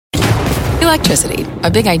Electricity, a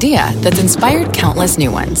big idea that's inspired countless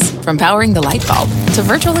new ones. From powering the light bulb to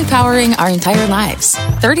virtually powering our entire lives.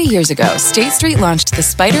 30 years ago, State Street launched the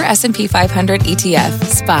Spider S&P 500 ETF,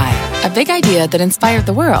 SPY. A big idea that inspired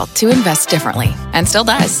the world to invest differently. And still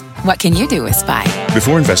does. What can you do with SPY?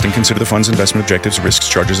 Before investing, consider the fund's investment objectives, risks,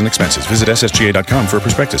 charges, and expenses. Visit ssga.com for a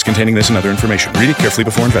prospectus containing this and other information. Read it carefully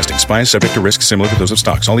before investing. SPY is subject to risks similar to those of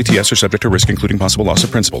stocks. All ETFs are subject to risk, including possible loss of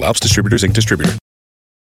principal. Alps Distributors, Inc. Distributor.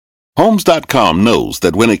 Homes.com knows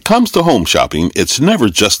that when it comes to home shopping, it's never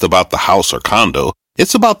just about the house or condo.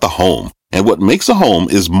 It's about the home. And what makes a home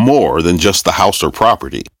is more than just the house or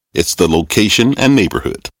property. It's the location and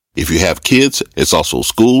neighborhood. If you have kids, it's also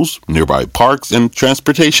schools, nearby parks, and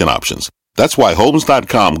transportation options. That's why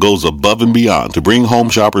Homes.com goes above and beyond to bring home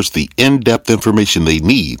shoppers the in-depth information they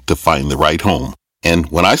need to find the right home. And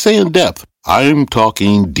when I say in-depth, I'm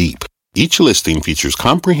talking deep. Each listing features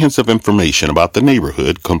comprehensive information about the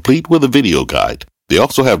neighborhood, complete with a video guide. They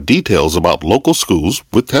also have details about local schools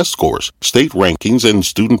with test scores, state rankings, and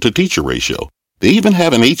student-to-teacher ratio. They even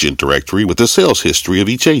have an agent directory with the sales history of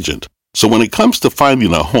each agent. So when it comes to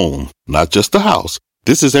finding a home, not just a house,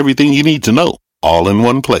 this is everything you need to know, all in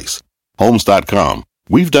one place. Homes.com.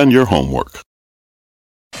 We've done your homework.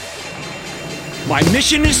 My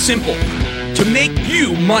mission is simple: to make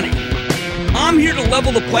you money. I'm here to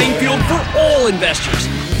level the playing field for all investors.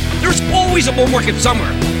 There's always a bull market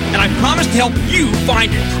somewhere, and I promise to help you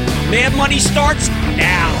find it. Mad Money starts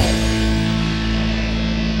now.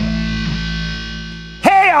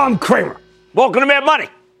 Hey, I'm Cramer. Welcome to Mad Money.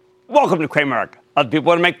 Welcome to Cramer America. Other people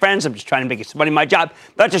want to make friends. I'm just trying to make some money my job.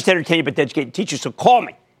 Not just to entertain you, but to educate and teach you. So call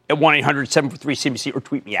me at 1-800-743-CNBC or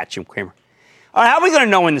tweet me at Jim Cramer. All right, how are we going to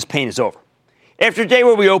know when this pain is over? After a day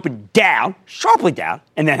where we opened down, sharply down,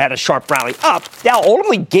 and then had a sharp rally up, Dow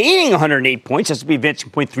ultimately gaining 108 points, S&P advancing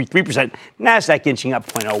 0.33%, NASDAQ inching up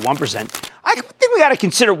 0.01%. I think we got to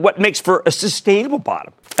consider what makes for a sustainable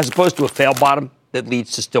bottom, as opposed to a failed bottom that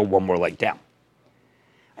leads to still one more leg down.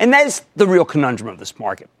 And that is the real conundrum of this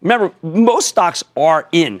market. Remember, most stocks are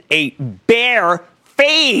in a bear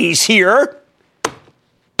phase here.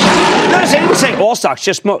 Notice I didn't say all stocks,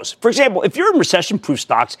 just most. For example, if you're in recession-proof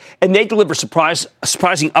stocks and they deliver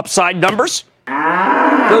surprising upside numbers,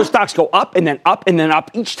 those stocks go up and then up and then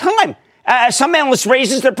up each time. Some analysts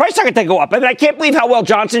raises their price target, they go up. I mean, I can't believe how well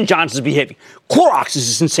Johnson & Johnson is behaving. Clorox is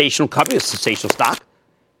a sensational company, a sensational stock.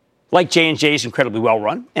 Like J&J is incredibly well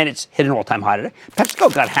run, and it's hit an all-time high today.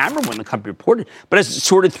 PepsiCo got hammered when the company reported, but as it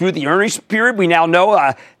sorted through the earnings period, we now know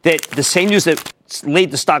that the same news that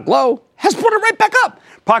laid the stock low has brought it right back up.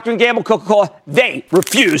 Procter & Gamble, Coca-Cola, they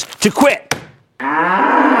refuse to quit.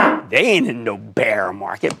 They ain't in no bear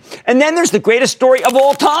market. And then there's the greatest story of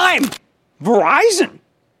all time, Verizon.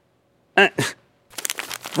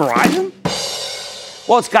 Verizon?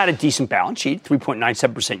 Well, it's got a decent balance sheet,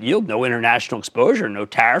 3.97% yield, no international exposure, no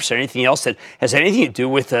tariffs or anything else that has anything to do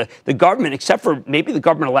with the government, except for maybe the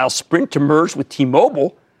government allows Sprint to merge with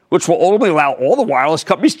T-Mobile, which will ultimately allow all the wireless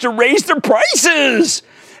companies to raise their prices.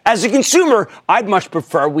 As a consumer, I'd much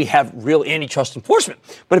prefer we have real antitrust enforcement.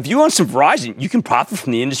 But if you own some Verizon, you can profit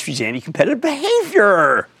from the industry's anti-competitive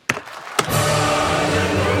behavior.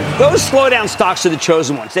 Those slowdown stocks are the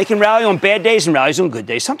chosen ones. They can rally on bad days and rally on good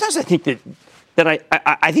days. Sometimes I think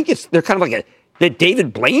I think they're kind of like that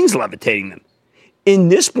David Blaine's levitating them. In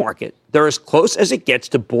this market, they're as close as it gets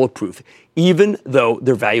to bulletproof, even though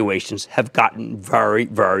their valuations have gotten very,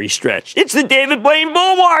 very stretched. It's the David Blaine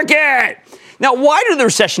bull market. Now, why do the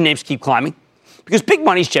recession names keep climbing? Because big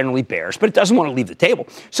money's generally bearish, but it doesn't want to leave the table.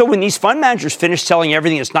 So when these fund managers finish selling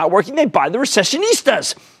everything that's not working, they buy the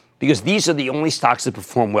recessionistas, because these are the only stocks that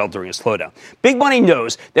perform well during a slowdown. Big money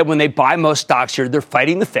knows that when they buy most stocks here, they're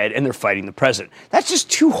fighting the Fed and they're fighting the president. That's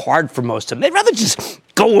just too hard for most of them. They'd rather just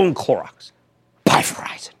go own Clorox, buy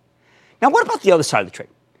Verizon. Now, what about the other side of the trade?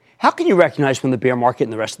 How can you recognize when the bear market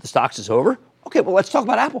and the rest of the stocks is over? Okay, well, let's talk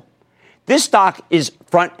about Apple. This stock is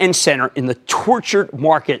front and center in the tortured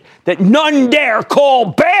market that none dare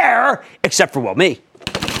call bear, except for, well, me.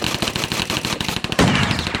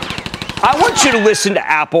 I want you to listen to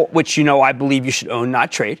Apple, which you know I believe you should own,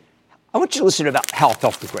 not trade. I want you to listen about how it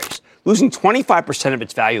fell to the grace. Losing 25% of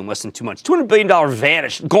its value in less than 2 months. $200 billion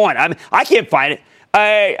vanished. Gone. I can't find it.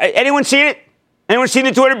 Anyone seen it? Anyone seen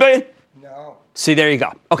the $200 billion? No. See, there you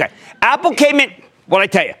go. Okay. Apple came in. What'd I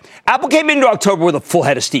tell you? Apple came into October with a full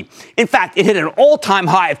head of steam. In fact, it hit an all-time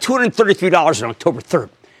high of $233 on October 3rd.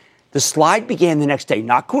 The slide began the next day,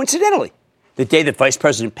 not coincidentally, the day that Vice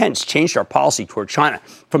President Pence changed our policy toward China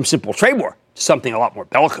from simple trade war to something a lot more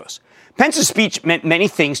bellicose. Pence's speech meant many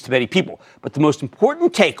things to many people, but the most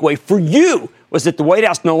important takeaway for you was that the White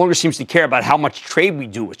House no longer seems to care about how much trade we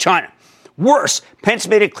do with China. Worse, Pence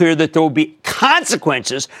made it clear that there will be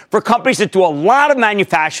consequences for companies that do a lot of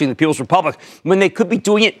manufacturing in the People's Republic when they could be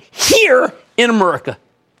doing it here in America.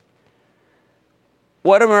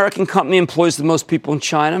 What American company employs the most people in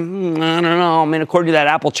China? I don't know. I mean, according to that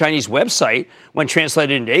Apple Chinese website, when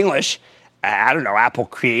translated into English, I don't know, Apple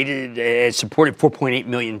created and supported 4.8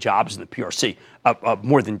 million jobs in the PRC,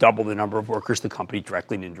 more than double the number of workers the company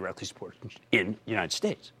directly and indirectly supports in the United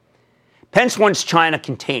States. Pence wants China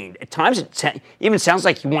contained. At times, it even sounds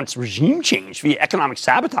like he wants regime change via economic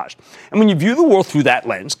sabotage. And when you view the world through that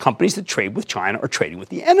lens, companies that trade with China are trading with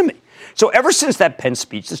the enemy. So ever since that Pence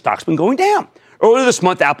speech, the stock's been going down. Earlier this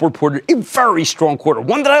month, Apple reported a very strong quarter,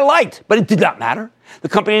 one that I liked, but it did not matter. The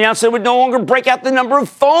company announced it would no longer break out the number of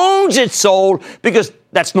phones it sold because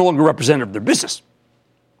that's no longer representative of their business.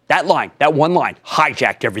 That one line,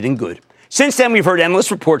 hijacked everything good. Since then, we've heard endless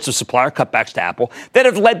reports of supplier cutbacks to Apple that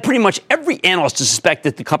have led pretty much every analyst to suspect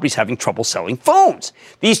that the company's having trouble selling phones.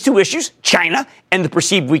 These two issues, China and the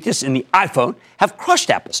perceived weakness in the iPhone, have crushed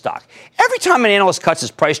Apple stock. Every time an analyst cuts his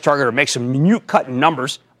price target or makes a minute cut in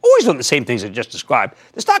numbers, always on the same things I just described,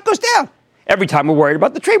 the stock goes down. Every time we're worried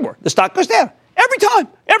about the trade war, the stock goes down. Every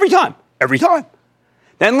time.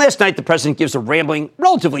 Then last night, the president gives a rambling,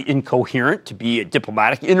 relatively incoherent, to be a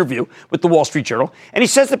diplomatic, interview with the Wall Street Journal, and he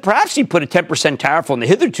says that perhaps he put a 10% tariff on the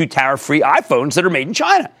hitherto tariff-free iPhones that are made in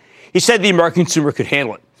China. He said the American consumer could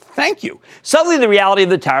handle it. Thank you. Suddenly, the reality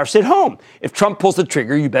of the tariffs hit home. If Trump pulls the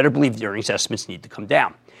trigger, you better believe the earnings estimates need to come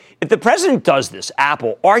down. If the president does this,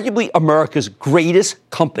 Apple, arguably America's greatest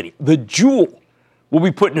company, the jewel, will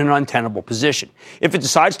be put in an untenable position. If it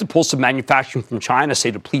decides to pull some manufacturing from China,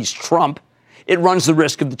 say to please Trump, it runs the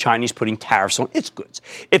risk of the Chinese putting tariffs on its goods.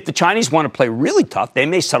 If the Chinese want to play really tough, they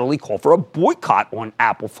may subtly call for a boycott on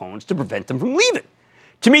Apple phones to prevent them from leaving.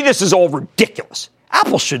 To me, this is all ridiculous.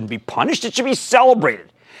 Apple shouldn't be punished. It should be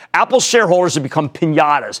celebrated. Apple's shareholders have become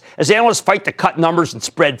piñatas as analysts fight to cut numbers and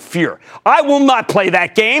spread fear. I will not play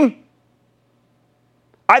that game.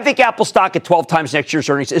 I think Apple stock at 12 times next year's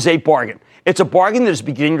earnings is a bargain. It's a bargain that is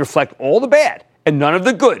beginning to reflect all the bad and none of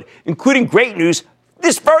the good, including great news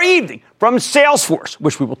this very evening from Salesforce,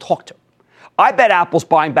 which we will talk to. I bet Apple's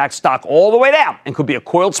buying back stock all the way down and could be a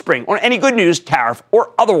coiled spring on any good news, tariff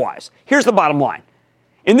or otherwise. Here's the bottom line.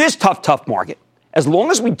 In this tough market, as long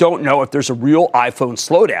as we don't know if there's a real iPhone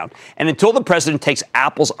slowdown, and until the president takes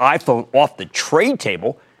Apple's iPhone off the trade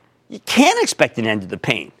table, you can't expect an end to the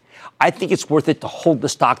pain. I think it's worth it to hold the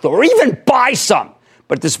stock, though, or even buy some.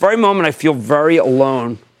 But at this very moment, I feel very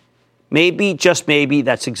alone. Maybe, just maybe,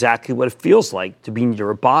 that's exactly what it feels like to be near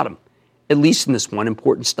a bottom, at least in this one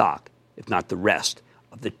important stock, if not the rest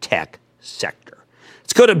of the tech sector.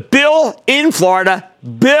 Let's go to Bill in Florida.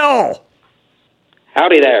 Bill.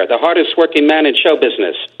 Howdy there, the hardest working man in show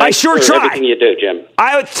business. I sure try. Everything you do, Jim.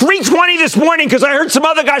 I at 3:20 this morning because I heard some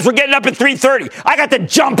other guys were getting up at 3:30. I got to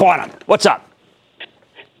jump on them. What's up?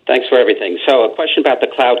 Thanks for everything. So a question about the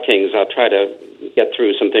Cloud Kings. I'll try to get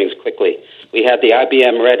through some things quickly. We had the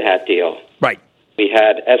IBM Red Hat deal. Right. We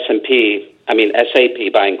had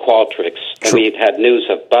SAP buying Qualtrics. And we had news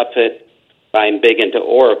of Buffett buying big into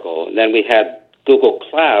Oracle. And then we had Google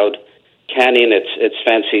Cloud canning its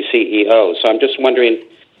fancy CEO. So I'm just wondering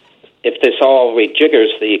if this all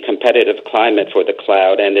rejiggers the competitive climate for the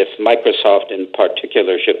cloud and if Microsoft in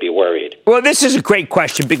particular should be worried. Well, this is a great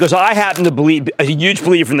question because I happen to believe, a huge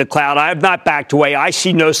believer in the cloud. I have not backed away. I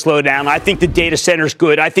see no slowdown. I think the data center is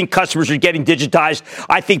good. I think customers are getting digitized.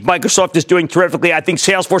 I think Microsoft is doing terrifically. I think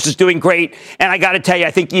Salesforce is doing great. And I got to tell you,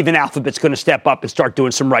 I think even Alphabet's going to step up and start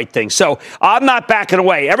doing some right things. So I'm not backing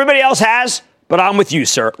away. Everybody else has, but I'm with you,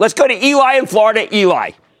 sir. Let's go to Eli in Florida.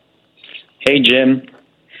 Eli. Hey, Jim.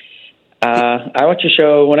 I watch your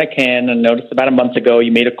show when I can, and noticed about a month ago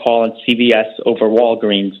you made a call on CVS over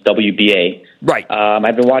Walgreens, WBA. Right.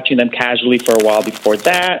 I've been watching them casually for a while before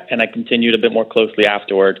that, and I continued a bit more closely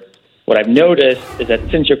afterward. What I've noticed is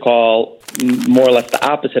that since your call, more or less the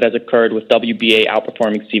opposite has occurred with WBA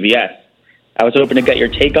outperforming CVS. I was hoping to get your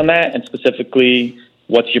take on that, and specifically,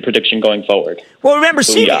 what's your prediction going forward? Well, remember,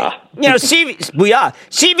 CVS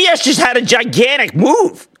just had a gigantic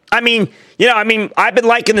move. I've been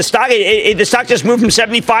liking the stock. The stock just moved from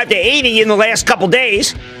 75 to 80 in the last couple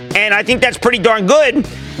days, and I think that's pretty darn good.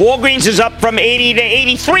 Walgreens is up from 80 to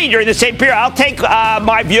 83 during the same period. I'll take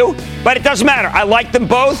my view, but it doesn't matter. I like them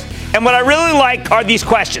both, and what I really like are these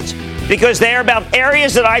questions because they are about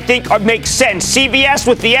areas that I think make sense. CVS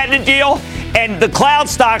with the Aetna deal and the cloud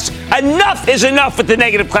stocks. Enough is enough with the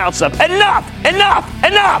negative cloud stuff. Enough.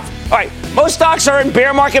 All right, most stocks are in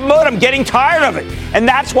bear market mode. I'm getting tired of it. And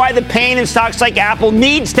that's why the pain in stocks like Apple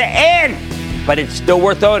needs to end. But it's still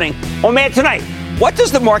worth owning. On Man Tonight, What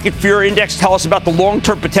does the market fear index tell us about the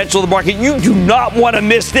long-term potential of the market? You do not want to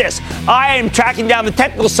miss this. I am tracking down the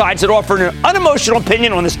technical sides that offer an unemotional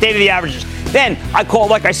opinion on the state of the averages. Then I call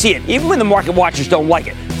it like I see it, even when the market watchers don't like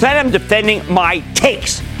it. Tonight I'm defending my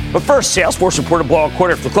takes. But first, Salesforce reported blowout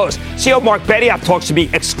quarter after the close. CEO Mark Benioff talks to me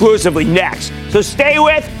exclusively next. So stay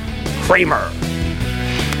with Cramer.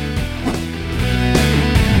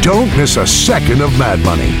 Don't miss a second of Mad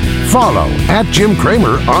Money. Follow @Jim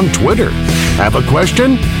Cramer on Twitter. Have a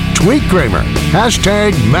question? Tweet Cramer.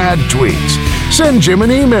 #MadTweets. Send Jim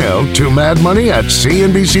an email to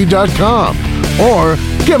madmoney@cnbc.com or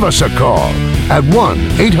give us a call at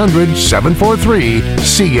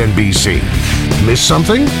 1-800-743-CNBC. Miss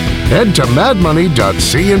something? Head to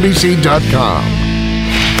madmoney.cnbc.com.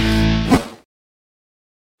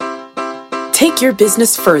 Take your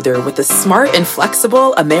business further with the smart and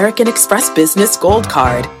flexible American Express Business Gold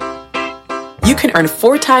Card. You can earn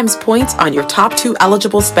 4 times points on your top 2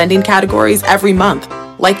 eligible spending categories every month,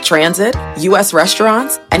 like transit, U.S.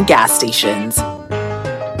 restaurants, and gas stations.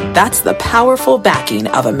 That's the powerful backing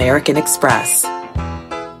of American Express.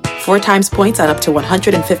 4 times points on up to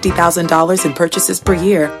 $150,000 in purchases per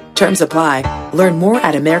year. Terms apply. Learn more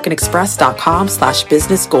at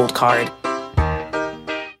americanexpress.com/business gold card.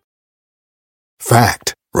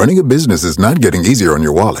 Fact. Running a business is not getting easier on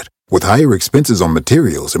your wallet. With higher expenses on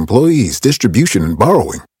materials, employees, distribution, and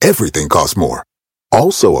borrowing, everything costs more.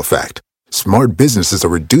 Also a fact. Smart businesses are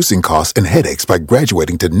reducing costs and headaches by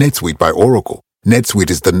graduating to NetSuite by Oracle. NetSuite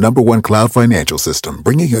is the #1 cloud financial system,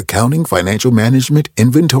 bringing accounting, financial management,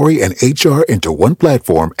 inventory, and HR into one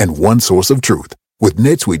platform and one source of truth. With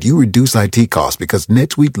NetSuite, you reduce IT costs because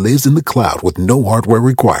NetSuite lives in the cloud with no hardware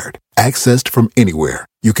required, accessed from anywhere.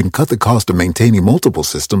 You can cut the cost of maintaining multiple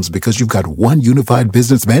systems because you've got one unified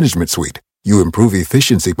business management suite. You improve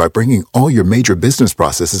efficiency by bringing all your major business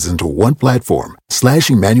processes into one platform,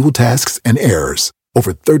 slashing manual tasks and errors.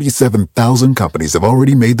 Over 37,000 companies have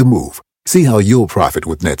already made the move. See how you'll profit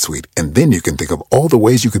with NetSuite, and then you can think of all the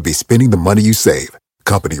ways you could be spending the money you save.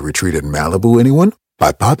 Company retreat in Malibu, anyone?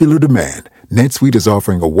 By popular demand, NetSuite is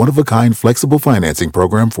offering a one-of-a-kind flexible financing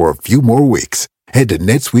program for a few more weeks. Head to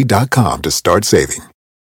netsuite.com to start saving.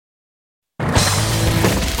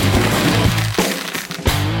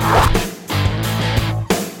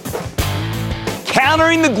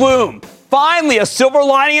 Countering the gloom. Finally, a silver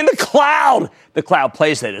lining in the cloud. The cloud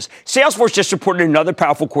plays, that is. Salesforce just reported another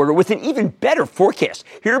powerful quarter with an even better forecast.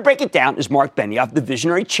 Here to break it down is Mark Benioff, the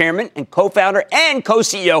visionary chairman and co-founder and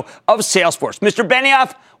co-CEO of Salesforce. Mr.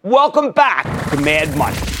 Benioff, welcome back to Mad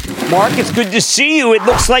Money. Mark, it's good to see you. It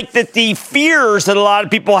looks like that the fears that a lot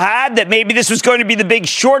of people had that maybe this was going to be the big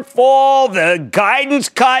shortfall, the guidance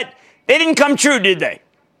cut, they didn't come true, did they?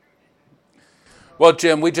 Well,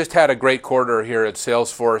 Jim, we just had a great quarter here at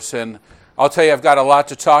Salesforce, and I'll tell you, I've got a lot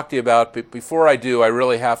to talk to you about, but before I do, I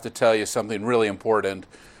really have to tell you something really important,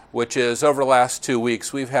 which is over the last 2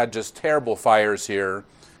 weeks, we've had just terrible fires here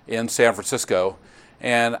in San Francisco,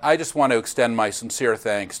 and I just want to extend my sincere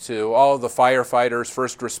thanks to all of the firefighters,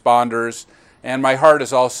 first responders, and my heart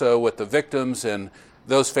is also with the victims and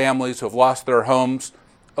those families who have lost their homes.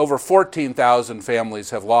 Over 14,000 families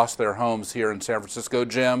have lost their homes here in San Francisco,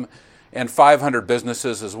 Jim, and 500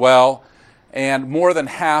 businesses as well. And more than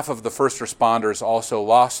half of the first responders also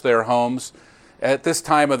lost their homes. At this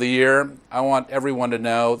time of the year, I want everyone to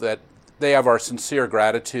know that they have our sincere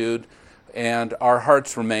gratitude, and our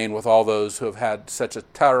hearts remain with all those who have had such a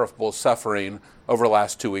terrible suffering over the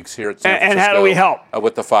last 2 weeks here at San Francisco. And how do we help?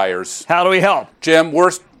 With the fires. How do we help? Jim,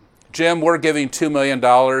 we're giving $2 million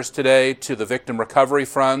today to the victim recovery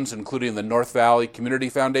funds, including the North Valley Community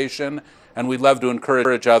Foundation, and we'd love to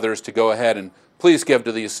encourage others to go ahead and please give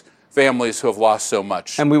to these families who have lost so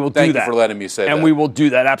much. And we will do that. Thank you for letting me say that. And we will do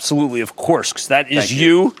that, absolutely, of course, because that is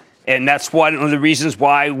you. And that's one of the reasons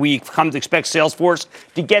why we've come to expect Salesforce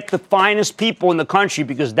to get the finest people in the country,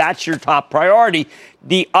 because that's your top priority.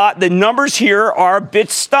 The numbers here are a bit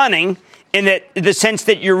stunning in the sense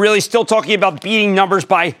that you're really still talking about beating numbers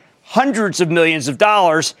by hundreds of millions of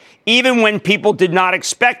dollars, even when people did not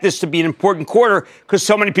expect this to be an important quarter because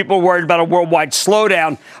so many people are worried about a worldwide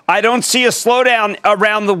slowdown. I don't see a slowdown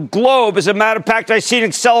around the globe. As a matter of fact, I see an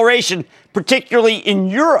acceleration, particularly in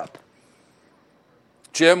Europe.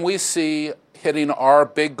 Jim, we see hitting our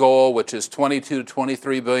big goal, which is $22 to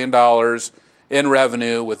 $23 billion in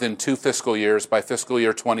revenue within 2 fiscal years by fiscal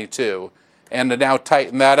year 22. And to now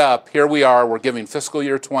tighten that up, here we are, we're giving fiscal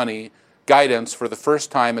year 20 guidance for the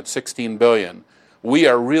first time at $16 billion. We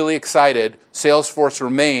are really excited. Salesforce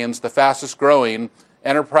remains the fastest growing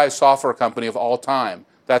enterprise software company of all time.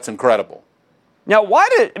 That's incredible. Now,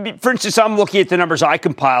 for instance, I'm looking at the numbers I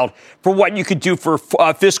compiled for what you could do for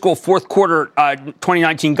fiscal fourth quarter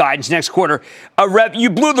 2019 guidance next quarter. You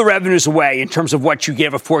blew the revenues away in terms of what you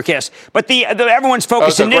gave a forecast. But everyone's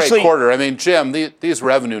focused initially. It was a great quarter. I mean, Jim, these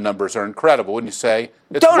revenue numbers are incredible, wouldn't you say?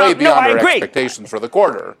 It's way beyond our expectations for the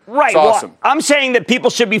quarter. Right. It's awesome. Well, I'm saying that people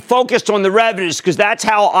should be focused on the revenues because that's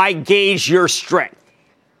how I gauge your strength.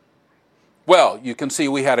 Well, you can see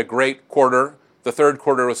we had a great quarter. The third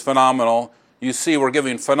quarter was phenomenal. You see we're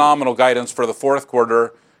giving phenomenal guidance for the fourth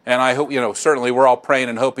quarter, and I hope, certainly we're all praying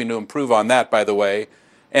and hoping to improve on that, by the way.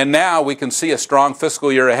 And now we can see a strong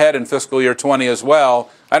fiscal year ahead in fiscal year 20 as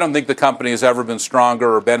well. I don't think the company has ever been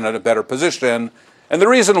stronger or been in a better position. And the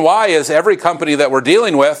reason why is every company that we're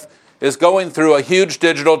dealing with is going through a huge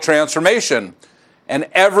digital transformation. And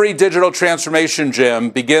every digital transformation,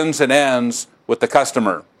 Jim, begins and ends with the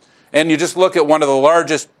customer. And you just look at one of the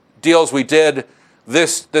largest deals we did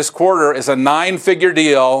this quarter is a 9-figure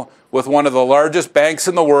deal with one of the largest banks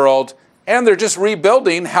in the world, and they're just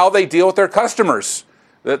rebuilding how they deal with their customers.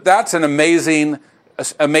 That's an amazing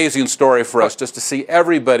story for us, just to see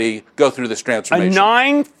everybody go through this transformation. A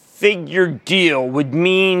 9-figure deal would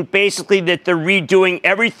mean basically that they're redoing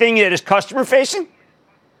everything that is customer-facing?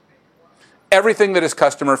 Everything that is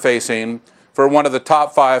customer-facing for one of the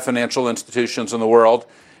top 5 financial institutions in the world.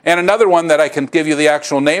 And another one that I can give you the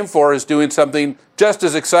actual name for is doing something just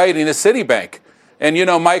as exciting as Citibank. And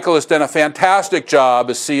Michael has done a fantastic job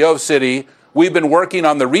as CEO of Citi. We've been working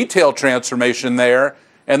on the retail transformation there.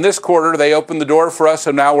 And this quarter, they opened the door for us,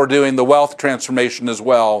 and now we're doing the wealth transformation as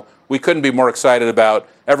well. We couldn't be more excited about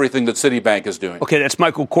everything that Citibank is doing. Okay, that's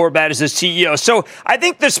Michael Corbat as the CEO. So I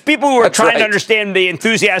think there's people who are trying to understand the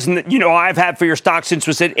enthusiasm that, I've had for your stock since it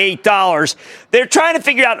was at $8. They're trying to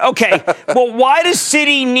figure out, okay, well, why does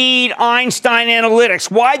Citi need Einstein Analytics?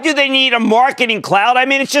 Why do they need a marketing cloud? I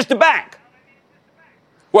mean, it's just a bank.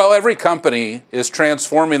 Well, every company is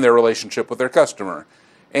transforming their relationship with their customer.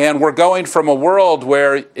 And we're going from a world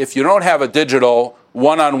where if you don't have a digital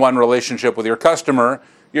one-on-one relationship with your customer,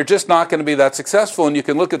 you're just not going to be that successful. And you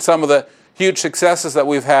can look at some of the huge successes that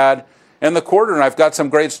we've had in the quarter. And I've got some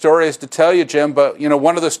great stories to tell you, Jim. But,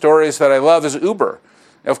 one of the stories that I love is Uber.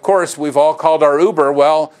 Of course, we've all called our Uber.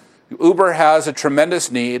 Well, Uber has a tremendous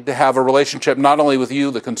need to have a relationship not only with you,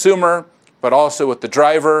 the consumer, but also with the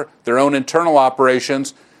driver, their own internal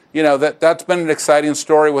operations. That's been an exciting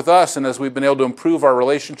story with us. And as we've been able to improve our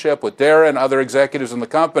relationship with Dara and other executives in the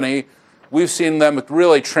company, we've seen them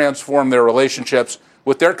really transform their relationships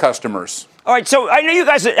with their customers. All right, so I know you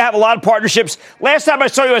guys have a lot of partnerships. Last time I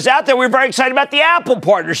saw you was out there, we were very excited about the Apple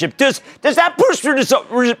partnership. Does that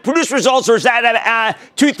produce results, or is that a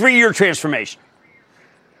 2-3 year transformation?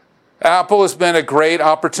 Apple has been a great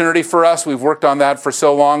opportunity for us. We've worked on that for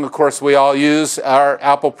so long. Of course, we all use our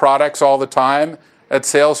Apple products all the time at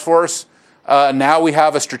Salesforce. Now we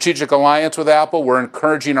have a strategic alliance with Apple. We're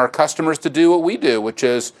encouraging our customers to do what we do, which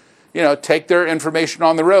is take their information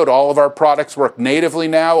on the road. All of our products work natively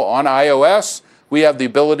now on iOS. We have the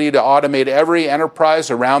ability to automate every enterprise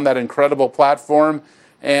around that incredible platform,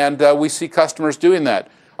 and we see customers doing that.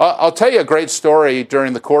 I'll tell you a great story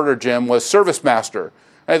during the quarter, Jim, was ServiceMaster.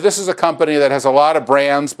 This is a company that has a lot of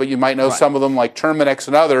brands, but you might know some of them like Terminix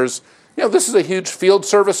and others. This is a huge field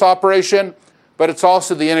service operation, but it's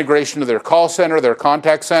also the integration of their call center, their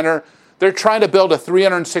contact center. They're trying to build a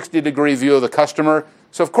 360-degree view of the customer.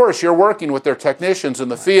 So, of course, you're working with their technicians in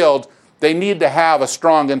the field. They need to have a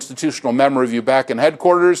strong institutional memory view back in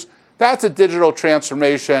headquarters. That's a digital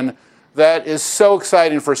transformation that is so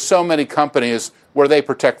exciting for so many companies where they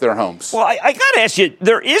protect their homes. Well, I got to ask you,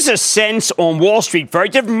 there is a sense on Wall Street, very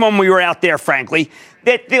different from when we were out there, frankly,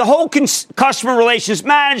 that the whole customer relations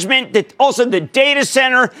management, that also the data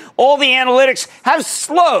center, all the analytics have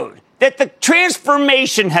slowed, that the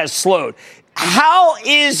transformation has slowed. How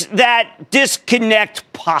is that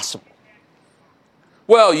disconnect possible?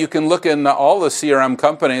 Well, you can look in all the CRM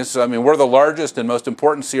companies. I mean, we're the largest and most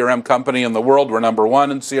important CRM company in the world. We're number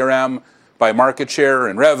one in CRM by market share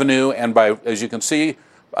and revenue, and by, as you can see,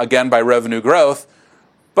 again, by revenue growth.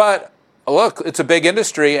 But look, it's a big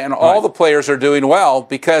industry, and all the players are doing well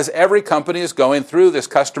because every company is going through this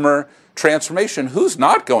customer transformation. Who's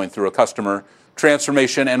not going through a customer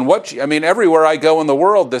transformation? And everywhere I go in the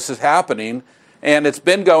world, this is happening, and it's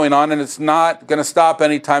been going on, and it's not going to stop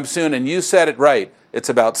anytime soon. And you said it right. It's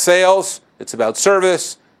about sales, it's about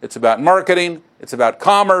service, it's about marketing, it's about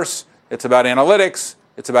commerce, it's about analytics,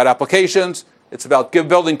 it's about applications, it's about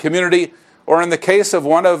building community. Or in the case of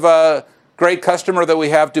one of a great customer that we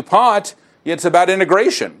have, DuPont, it's about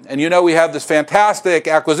integration. And we have this fantastic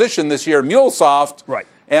acquisition this year, MuleSoft. Right.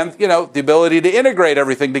 and, the ability to integrate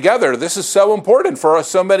everything together. This is so important for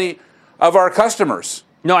so many of our customers.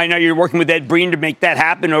 No, I know you're working with Ed Breen to make that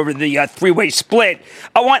happen over the three-way split.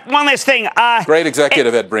 One last thing. Great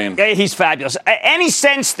executive, Ed Breen. He's fabulous. Any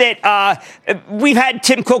sense that we've had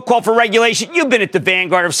Tim Cook call for regulation? You've been at the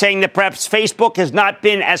vanguard of saying that perhaps Facebook has not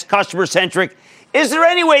been as customer-centric. Is there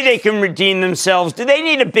any way they can redeem themselves? Do they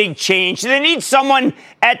need a big change? Do they need someone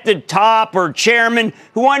at the top or chairman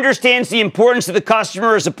who understands the importance of the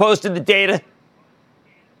customer as opposed to the data?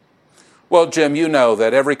 Well, Jim, you know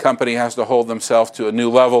that every company has to hold themselves to a new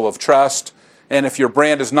level of trust. And if your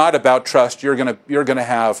brand is not about trust, you're gonna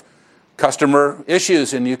have customer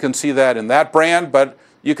issues. And you can see that in that brand, but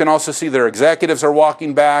you can also see their executives are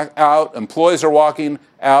walking back out, employees are walking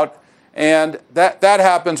out. And that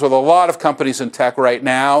happens with a lot of companies in tech right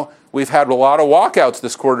now. We've had a lot of walkouts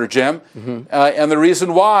this quarter, Jim. Mm-hmm. And the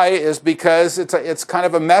reason why is because it's kind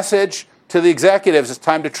of a message to the executives. It's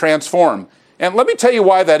time to transform. And let me tell you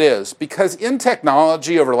why that is. Because in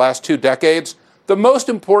technology over the last 2 decades, the most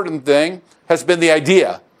important thing has been the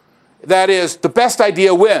idea. That is, the best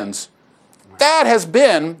idea wins. That has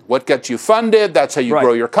been what gets you funded. That's how you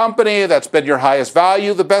grow your company. That's been your highest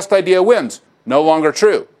value. The best idea wins. No longer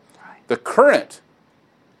true. The current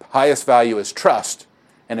highest value is trust.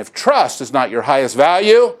 And if trust is not your highest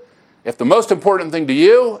value, if the most important thing to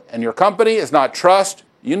you and your company is not trust,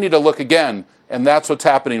 you need to look again. And that's what's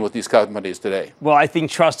happening with these companies today. Well, I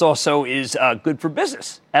think trust also is good for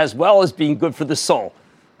business, as well as being good for the soul.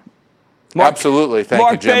 Absolutely.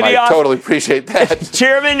 Thank you, Jim. I totally appreciate that.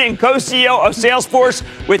 Chairman and co-CEO of Salesforce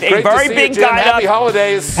with a very big guide up. Happy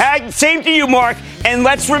holidays. Same to you, Mark. And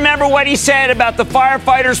let's remember what he said about the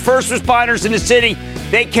firefighters, first responders in the city.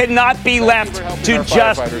 They cannot be left to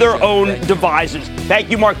just their own devices. Thank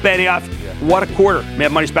you, Mark Benioff. What a quarter.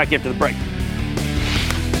 Mad Money's back after the break.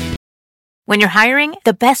 When you're hiring,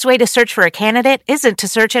 the best way to search for a candidate isn't to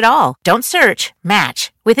search at all. Don't search,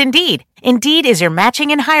 match with Indeed. Indeed is your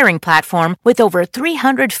matching and hiring platform with over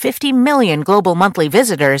 350 million global monthly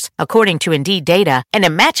visitors, according to Indeed data, and a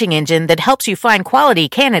matching engine that helps you find quality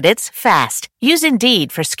candidates fast. Use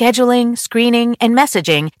Indeed for scheduling, screening, and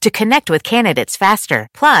messaging to connect with candidates faster.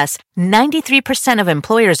 Plus, 93% of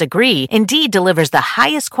employers agree Indeed delivers the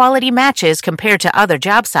highest quality matches compared to other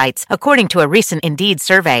job sites, according to a recent Indeed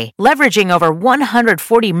survey. Leveraging over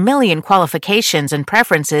 140 million qualifications and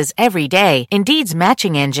preferences every day, Indeed's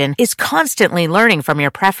matching engine is constantly learning from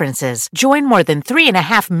your preferences. Join more than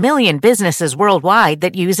 3.5 million businesses worldwide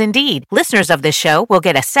that use Indeed. Listeners of this show will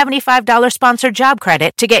get a $75 sponsored job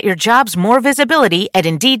credit to get your jobs more visibility at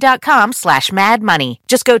Indeed.com/madmoney.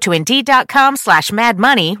 Just go to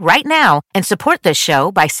Indeed.com/madmoney right now and support this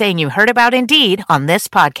show by saying you heard about Indeed on this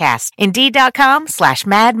podcast.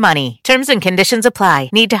 Indeed.com/madmoney. Terms and conditions apply.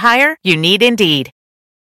 Need to hire? You need Indeed.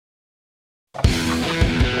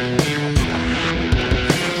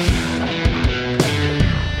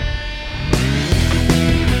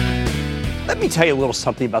 Let me tell you a little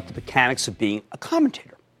something about the mechanics of being a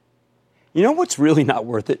commentator. You know what's really not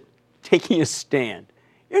worth it? Taking a stand.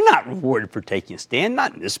 You're not rewarded for taking a stand,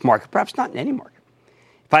 not in this market, perhaps not in any market.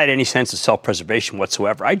 If I had any sense of self-preservation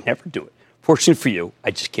whatsoever, I'd never do it. Fortunately for you,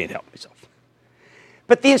 I just can't help myself.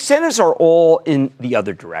 But the incentives are all in the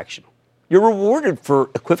other direction. You're rewarded for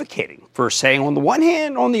equivocating, for saying on the one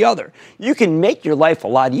hand, on the other. You can make your life a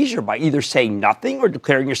lot easier by either saying nothing or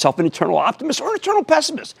declaring yourself an eternal optimist or an eternal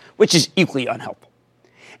pessimist, which is equally unhelpful.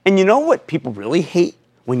 And you know what people really hate?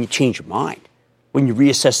 When you change your mind, when you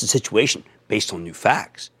reassess the situation based on new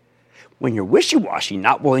facts. When you're wishy-washy,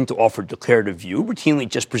 not willing to offer a declarative view, routinely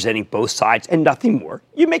just presenting both sides and nothing more,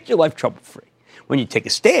 you make your life trouble-free. When you take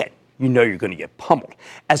a stand, you know you're going to get pummeled,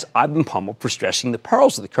 as I've been pummeled for stressing the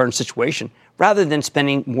perils of the current situation rather than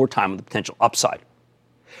spending more time on the potential upside.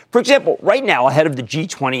 For example, right now, ahead of the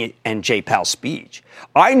G20 and J-PAL speech,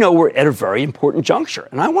 I know we're at a very important juncture,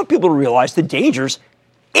 and I want people to realize the dangers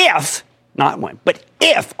if, not when, but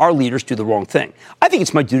if our leaders do the wrong thing. I think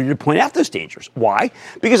it's my duty to point out those dangers. Why?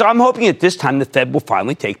 Because I'm hoping at this time the Fed will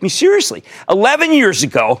finally take me seriously. 11 years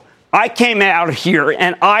ago, I came out here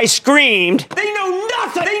and I screamed, "They know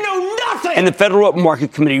nothing! They know nothing!" And the Federal Open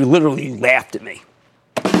Market Committee literally laughed at me.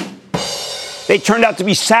 They turned out to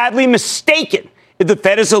be sadly mistaken. If the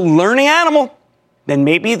Fed is a learning animal, then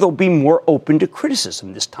maybe they'll be more open to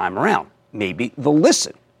criticism this time around. Maybe they'll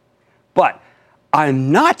listen. But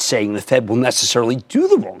I'm not saying the Fed will necessarily do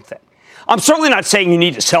the wrong thing. I'm certainly not saying you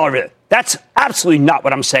need to sell everything. That's absolutely not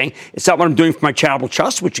what I'm saying. It's not what I'm doing for my charitable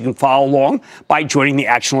trust, which you can follow along by joining the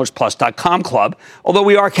ActionAlertsPlus.com club, although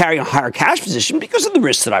we are carrying a higher cash position because of the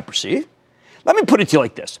risks that I perceive. Let me put it to you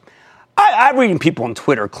like this. I'm reading people on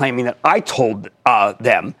Twitter claiming that I told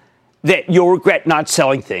them that you'll regret not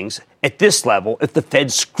selling things at this level if the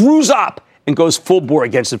Fed screws up and goes full bore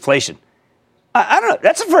against inflation. I don't know.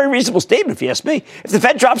 That's a very reasonable statement if you ask me. If the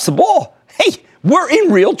Fed drops the ball, hey, we're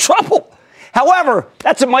in real trouble. However,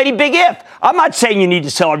 that's a mighty big if. I'm not saying you need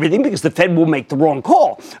to sell everything because the Fed will make the wrong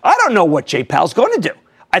call. I don't know what Jay Powell's going to do.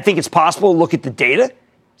 I think it's possible to look at the data,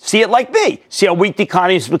 see it like me, see how weak the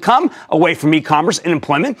economy has become away from e-commerce and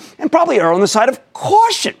employment, and probably err on the side of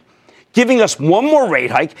caution, giving us one more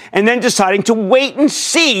rate hike and then deciding to wait and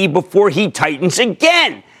see before he tightens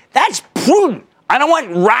again. That's prudent. I don't want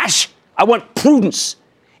rash. I want prudence.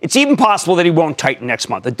 It's even possible that he won't tighten next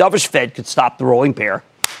month. A dovish Fed could stop the rolling bear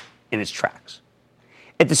in its tracks.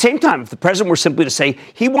 At the same time, if the president were simply to say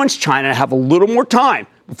he wants China to have a little more time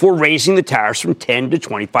before raising the tariffs from 10 to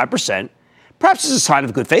 25%, perhaps it's a sign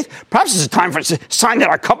of good faith, perhaps it's a sign that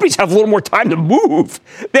our companies have a little more time to move,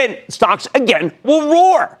 then stocks, again, will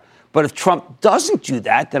roar. But if Trump doesn't do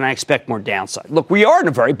that, then I expect more downside. Look, we are in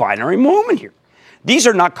a very binary moment here. These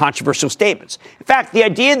are not controversial statements. In fact, the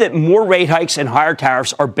idea that more rate hikes and higher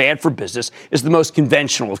tariffs are bad for business is the most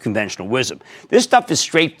conventional of conventional wisdom. This stuff is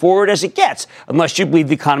straightforward as it gets, unless you believe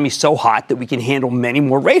the economy is so hot that we can handle many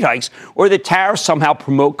more rate hikes, or that tariffs somehow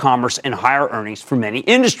promote commerce and higher earnings for many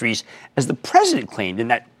industries, as the president claimed in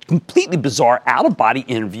that completely bizarre out-of-body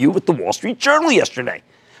interview with the Wall Street Journal yesterday.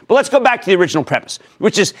 But let's go back to the original premise,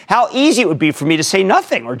 which is how easy it would be for me to say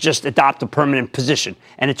nothing or just adopt a permanent position,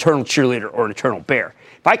 an eternal cheerleader or an eternal bear.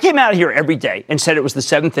 If I came out here every day and said it was the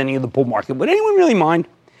seventh inning of the bull market, would anyone really mind?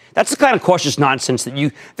 That's the kind of cautious nonsense that you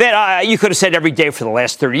could have said every day for the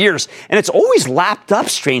last 30 years. And it's always lapped up,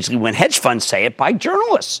 strangely, when hedge funds say it by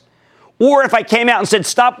journalists. Or if I came out and said,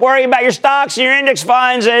 stop worrying about your stocks and your index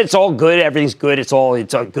funds, it's all good, everything's good, it's all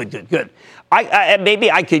good.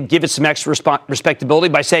 Maybe I could give it some extra respectability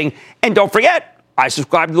by saying, and don't forget, I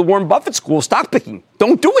subscribe to the Warren Buffett school of stock picking.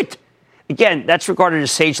 Don't do it. Again, that's regarded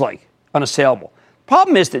as sage-like, unassailable.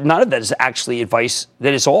 Problem is that none of that is actually advice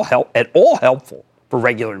that is at all helpful for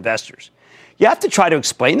regular investors. You have to try to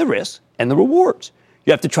explain the risks and the rewards.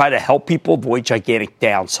 You have to try to help people avoid gigantic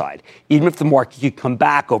downside, even if the market could come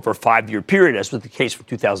back over a 5-year period, as was the case from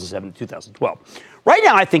 2007 to 2012. Right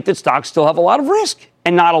now, I think that stocks still have a lot of risk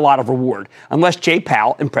and not a lot of reward, unless Jay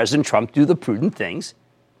Powell and President Trump do the prudent things,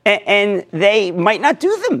 and they might not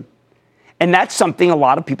do them. And that's something a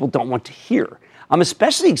lot of people don't want to hear. I'm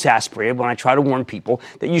especially exasperated when I try to warn people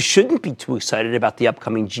that you shouldn't be too excited about the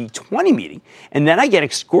upcoming G20 meeting, and then I get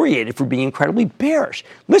excoriated for being incredibly bearish.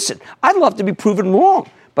 Listen, I'd love to be proven wrong,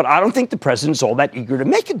 but I don't think the president's all that eager to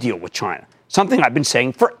make a deal with China, something I've been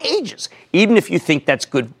saying for ages. Even if you think that's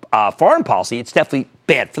good foreign policy, it's definitely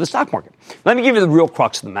bad for the stock market. Let me give you the real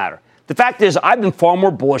crux of the matter. The fact is, I've been far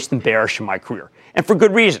more bullish than bearish in my career, and for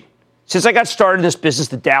good reason. Since I got started in this business,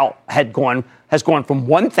 the Dow has gone from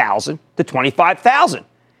 1,000 to 25,000.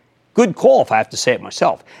 Good call, if I have to say it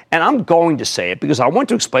myself. And I'm going to say it because I want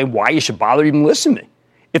to explain why you should bother even listening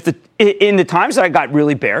to me. In the times that I got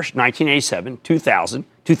really bearish, 1987, 2000,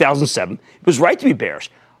 2007, it was right to be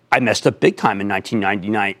bearish. I messed up big time in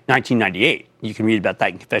 1998. You can read about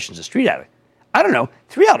that in Confessions of a Street Addict. I don't know,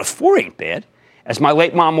 3 out of 4 ain't bad. As my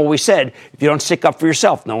late mom always said, if you don't stick up for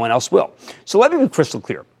yourself, no one else will. So let me be crystal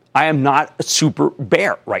clear. I am not a super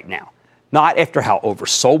bear right now. Not after how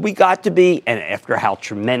oversold we got to be and after how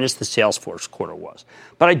tremendous the Salesforce quarter was.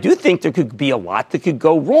 But I do think there could be a lot that could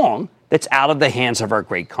go wrong that's out of the hands of our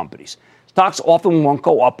great companies. Stocks often won't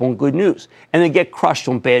go up on good news, and they get crushed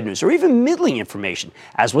on bad news or even middling information,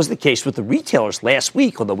 as was the case with the retailers last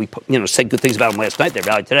week, although we said good things about them last night, they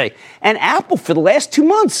rallied today, and Apple for the last 2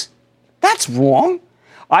 months. That's wrong.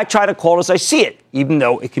 I try to call it as I see it, even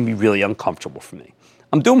though it can be really uncomfortable for me.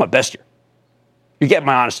 I'm doing my best here. You get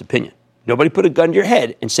my honest opinion. Nobody put a gun to your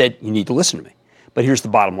head and said, you need to listen to me. But here's the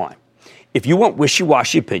bottom line. If you want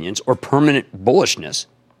wishy-washy opinions or permanent bullishness,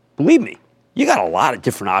 believe me, you got a lot of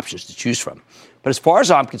different options to choose from. But as far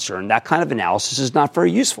as I'm concerned, that kind of analysis is not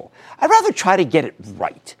very useful. I'd rather try to get it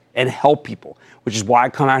right and help people, which is why I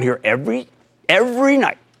come out here every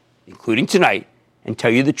night, including tonight, and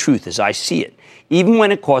tell you the truth as I see it, even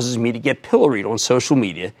when it causes me to get pilloried on social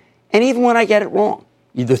media, and even when I get it wrong,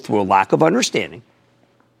 either through a lack of understanding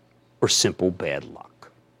or simple bad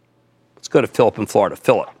luck. Let's go to Philip in Florida.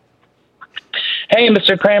 Philip. Hey,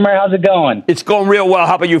 Mr. Cramer, how's it going? It's going real well.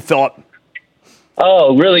 How about you, Philip?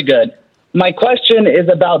 Oh, really good. My question is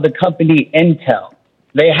about the company Intel.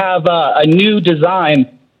 They have a new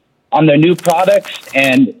design on their new products,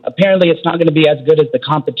 and apparently it's not going to be as good as the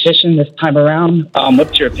competition this time around.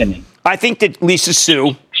 What's your opinion? I think that Lisa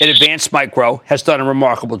Su and Advanced Micro has done a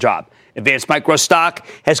remarkable job. Advanced Micro stock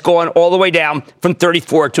has gone all the way down from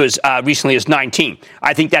 34 to as recently as 19.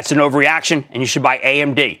 I think that's an overreaction, and you should buy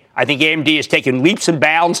AMD. I think AMD has taken leaps and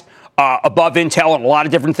bounds above Intel on a lot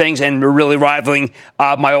of different things, and we're really rivaling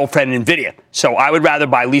my old friend NVIDIA. So I would rather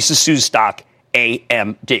buy Lisa Su's stock,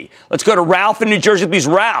 AMD. Let's go to Ralph in New Jersey, please.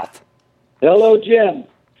 Ralph. Hello, Jim.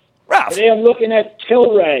 Ralph. Today I'm looking at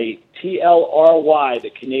Tilray, TLRY, the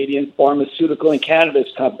Canadian pharmaceutical and cannabis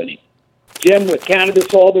company. Jim, with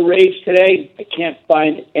cannabis all the rage today, I can't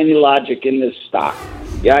find any logic in this stock.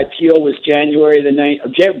 The IPO was July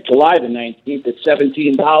the 19th at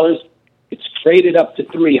 $17. It's traded up to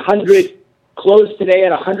 $300. Closed today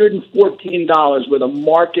at $114 with a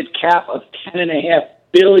market cap of $10.5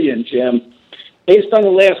 billion, Jim. Based on the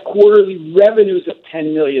last quarterly revenues of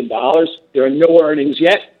 $10 million, there are no earnings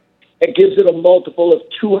yet. It gives it a multiple of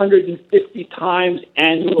 250 times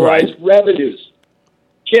annualized revenues.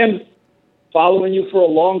 Jim, following you for a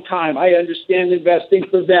long time, I understand investing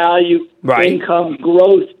for value, income,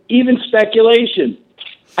 growth, even speculation.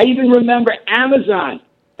 I even remember Amazon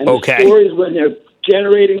and the stories when they're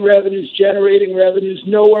generating revenues,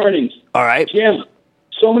 no earnings. All right. Jim,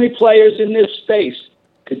 so many players in this space.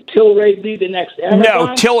 Could Tilray be the next Amazon? No,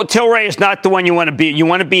 Tilray is not the one you want to be. You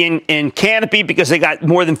want to be in Canopy because they got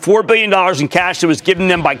more than $4 billion in cash that was given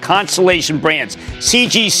them by Constellation Brands.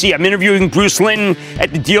 CGC, I'm interviewing Bruce Linton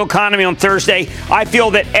at the Deal Economy on Thursday. I feel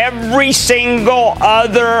that every single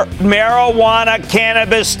other marijuana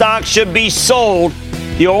cannabis stock should be sold.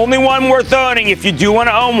 The only one worth owning, if you do want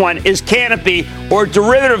to own one, is Canopy, or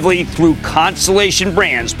derivatively through Constellation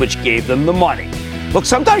Brands, which gave them the money. Look,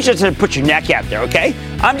 sometimes you just have to put your neck out there, okay?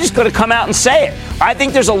 I'm just going to come out and say it. I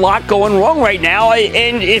think there's a lot going wrong right now,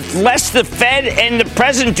 and if less the Fed and the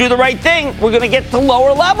president do the right thing, we're going to get to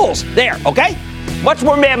lower levels there, okay? Much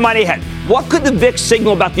more Mad Money ahead. What could the VIX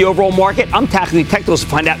signal about the overall market? I'm tackling technicals to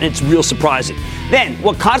find out, and it's real surprising. Then,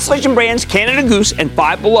 what Constellation Brands, Canada Goose, and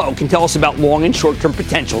Five Below can tell us about long and short-term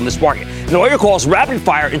potential in this market. And all your calls rapid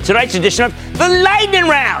fire in tonight's edition of the Lightning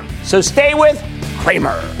Round. So stay with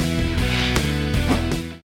Cramer.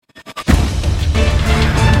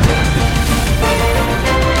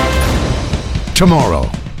 Tomorrow,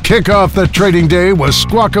 kick off the trading day with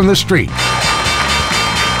Squawk on the Street.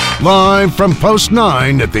 Live from Post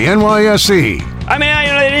 9 at the NYSE. I mean,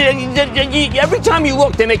 every time you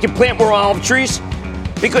look, they make you plant more olive trees,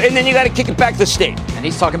 and then you got to kick it back to the state. And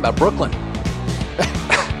he's talking about Brooklyn.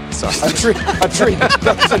 Sorry. A tree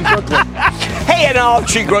grows in Brooklyn. Hey, an olive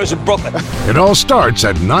tree grows in Brooklyn. It all starts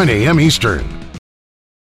at 9 a.m. Eastern.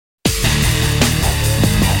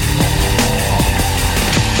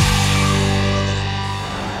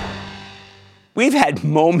 We've had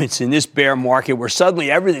moments in this bear market where suddenly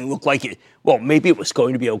everything looked like it, well, maybe it was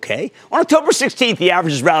going to be okay. On October 16th, the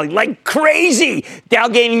averages rallied like crazy, Dow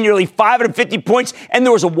gaining nearly 550 points, and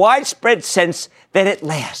there was a widespread sense that at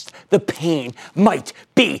last the pain might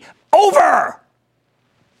be over.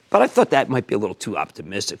 But I thought that might be a little too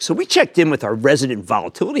optimistic. So we checked in with our resident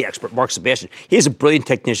volatility expert, Mark Sebastian. He is a brilliant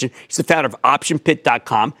technician. He's the founder of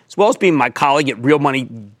OptionPit.com, as well as being my colleague at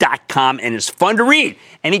RealMoney.com, and is fun to read.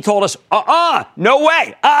 And he told us, no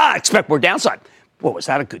way, expect more downside. Boy, was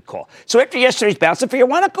that a good call. So after yesterday's bounce, I figured,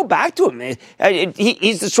 why not go back to him?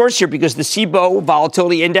 He's the source here because the CBOE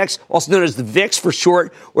Volatility Index, also known as the VIX for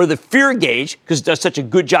short, or the fear gauge, because it does such a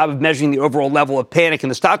good job of measuring the overall level of panic in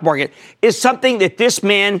the stock market, is something that this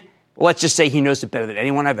man, well, let's just say he knows it better than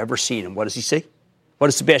anyone I've ever seen. And what does he see? What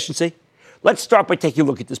does Sebastian see? Let's start by taking a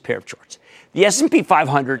look at this pair of charts. The S&P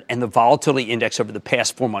 500 and the volatility index over the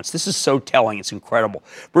past 4 months. This is so telling. It's incredible.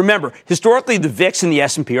 Remember, historically, the VIX and the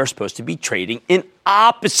S&P are supposed to be trading in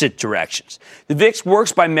opposite directions. The VIX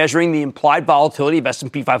works by measuring the implied volatility of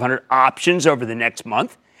S&P 500 options over the next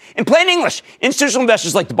month. In plain English, institutional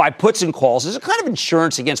investors like to buy puts and calls as a kind of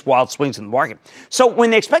insurance against wild swings in the market. So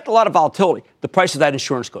when they expect a lot of volatility, the price of that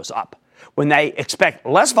insurance goes up. When they expect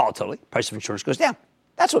less volatility, the price of insurance goes down.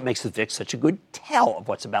 That's what makes the VIX such a good tell of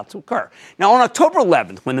what's about to occur. Now, on October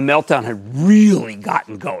 11th, when the meltdown had really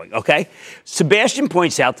gotten going, Sebastian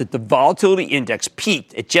points out that the volatility index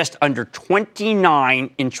peaked at just under 29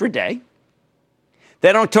 intraday.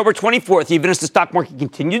 Then on October 24th, even as the stock market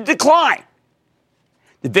continued to decline,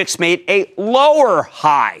 the VIX made a lower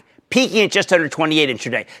high, peaking at just under 28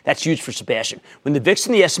 intraday. That's huge for Sebastian. When the VIX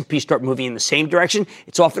and the S&P start moving in the same direction,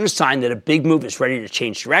 it's often a sign that a big move is ready to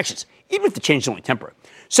change directions, even if the change is only temporary.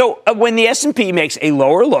 So when the S&P makes a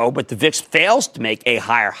lower low, but the VIX fails to make a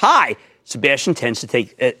higher high, Sebastian tends to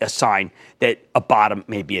take a sign that a bottom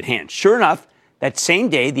may be at hand. Sure enough, that same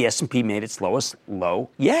day, the S&P made its lowest low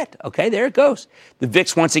yet. Okay, there it goes. The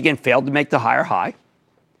VIX once again failed to make the higher high.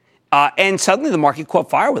 And suddenly the market caught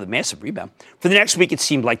fire with a massive rebound. For the next week, it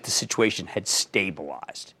seemed like the situation had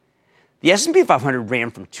stabilized. The S&P 500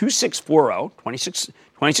 ran from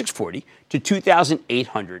 2640 to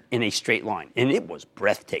 2,800 in a straight line, and it was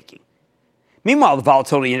breathtaking. Meanwhile, the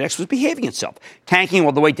volatility index was behaving itself, tanking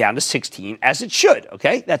all the way down to 16, as it should,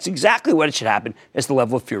 okay? That's exactly what it should happen as the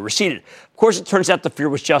level of fear receded. Of course, it turns out the fear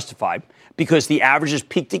was justified because the averages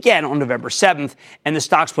peaked again on November 7th, and the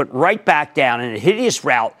stocks went right back down in a hideous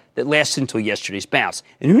rout that lasted until yesterday's bounce.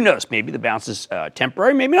 And who knows, maybe the bounce is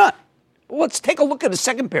temporary, maybe not. Well, let's take a look at the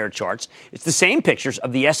second pair of charts. It's the same pictures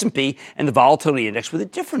of the S&P and the volatility index with a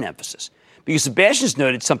different emphasis. Because Sebastian's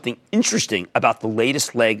noted something interesting about the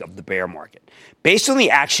latest leg of the bear market. Based on the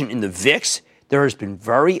action in the VIX, there has been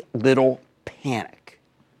very little panic.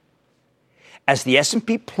 As the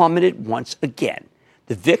S&P plummeted once again,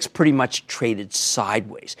 the VIX pretty much traded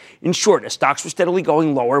sideways. In short, as stocks were steadily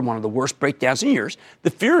going lower, one of the worst breakdowns in years, the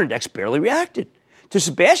fear index barely reacted. To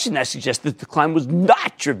Sebastian, that suggests that the decline was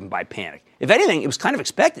not driven by panic. If anything, it was kind of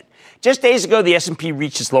expected. Just days ago, the S&P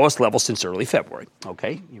reached its lowest level since early February.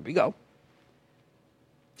 Okay, here we go.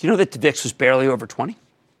 Do you know that the VIX was barely over 20?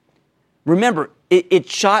 Remember, it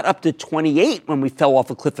shot up to 28 when we fell off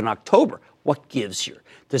a cliff in October. What gives here?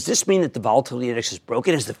 Does this mean that the volatility index is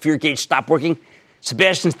broken? Has the fear gauge stopped working?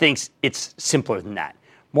 Sebastian thinks it's simpler than that.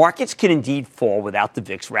 Markets can indeed fall without the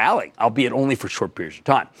VIX rallying, albeit only for short periods of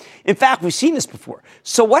time. In fact, we've seen this before.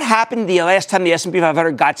 So what happened the last time the S&P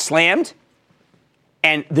 500 got slammed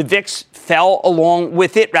and the VIX fell along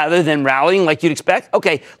with it rather than rallying like you'd expect?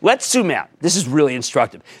 Okay, let's zoom out. This is really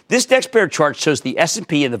instructive. This next pair of charts shows the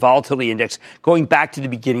S&P and the volatility index going back to the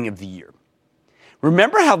beginning of the year.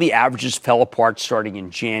 Remember how the averages fell apart starting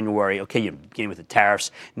in January, beginning with the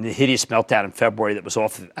tariffs and the hideous meltdown in February that was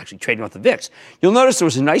actually trading off the VIX. You'll notice there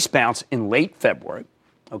was a nice bounce in late February.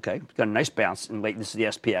 Okay, got a nice bounce in this is the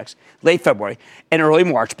SPX, late February and early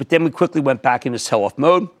March, but then we quickly went back into sell-off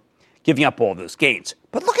mode, giving up all those gains.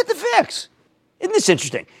 But look at the VIX. Isn't this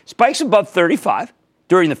interesting? Spikes above 35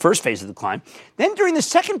 during the first phase of the climb. Then during the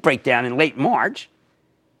second breakdown in late March,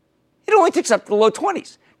 it only ticks up to the low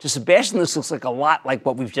 20s. To Sebastian, this looks like a lot like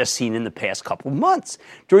what we've just seen in the past couple of months.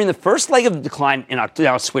 During the first leg of the decline, now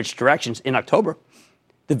it switched directions in October,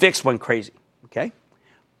 the VIX went crazy, okay?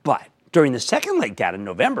 But during the second leg down in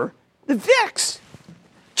November, the VIX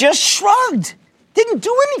just shrugged, didn't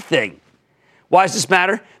do anything. Why does this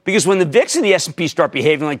matter? Because when the VIX and the S&P start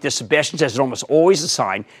behaving like this, Sebastian says it's almost always a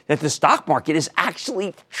sign that the stock market is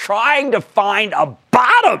actually trying to find a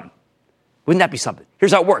bottom. Wouldn't that be something?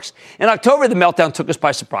 Here's how it works. In October, the meltdown took us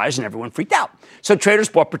by surprise and everyone freaked out. So traders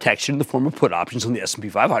bought protection in the form of put options on the S&P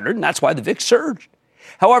 500, and that's why the VIX surged.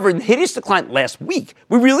 However, in the hideous decline last week,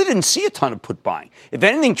 we really didn't see a ton of put buying. If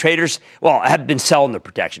anything, traders, have been selling their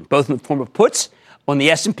protection, both in the form of puts on the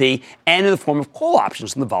S&P and in the form of call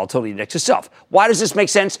options on the volatility index itself. Why does this make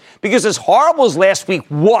sense? Because as horrible as last week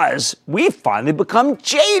was, we've finally become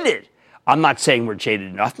jaded. I'm not saying we're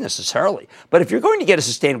jaded enough necessarily, but if you're going to get a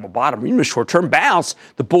sustainable bottom, even a short-term bounce,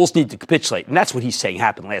 the bulls need to capitulate, and that's what he's saying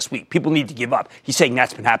happened last week. People need to give up. He's saying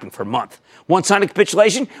that's been happening for a month. One sign of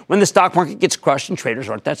capitulation, when the stock market gets crushed and traders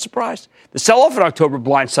aren't that surprised. The sell-off in October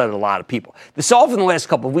blindsided a lot of people. The sell-off in the last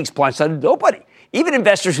couple of weeks blindsided nobody. Even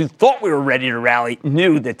investors who thought we were ready to rally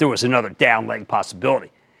knew that there was another down leg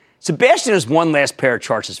possibility. Sebastian has one last pair of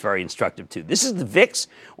charts that's very instructive, too. This is the VIX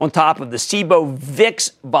on top of the SIBO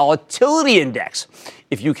VIX Volatility Index.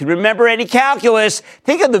 If you can remember any calculus,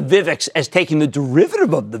 think of the VIX as taking the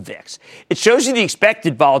derivative of the VIX. It shows you the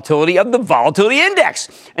expected volatility of the volatility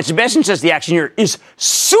index. And Sebastian says the action here is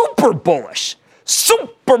super bullish.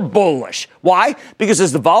 Super bullish. Why? Because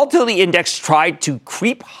as the volatility index tried to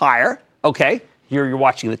creep higher, okay, here you're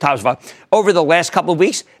watching the top spot, over the last couple of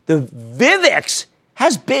weeks, the VIX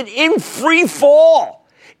has been in free fall.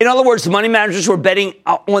 In other words, the money managers who are betting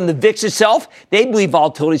on the VIX itself, they believe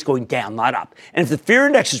volatility is going down, not up. And if the fear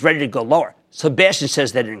index is ready to go lower, Sebastian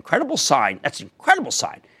says that's an incredible sign.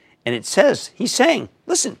 And it says, he's saying,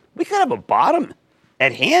 listen, we could have a bottom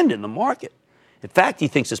at hand in the market. In fact, he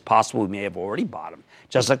thinks it's possible we may have already bottomed,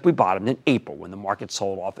 just like we bottomed in April when the market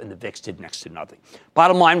sold off and the VIX did next to nothing.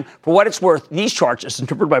 Bottom line, for what it's worth, these charts, as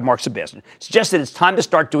interpreted by Mark Sebastian, suggest that it's time to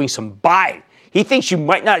start doing some buying. He thinks you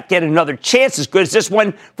might not get another chance as good as this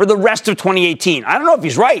one for the rest of 2018. I don't know if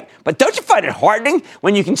he's right, but don't you find it heartening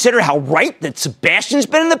when you consider how right that Sebastian's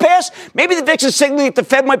been in the past? Maybe the VIX is signaling that the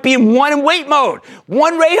Fed might be in one and wait mode,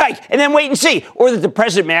 one rate hike, and then wait and see. Or that the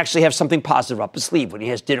president may actually have something positive up his sleeve when he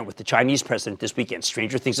has dinner with the Chinese president this weekend.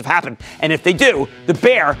 Stranger things have happened. And if they do, the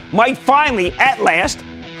bear might finally, at last,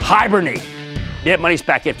 hibernate. Get Money's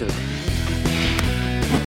back after the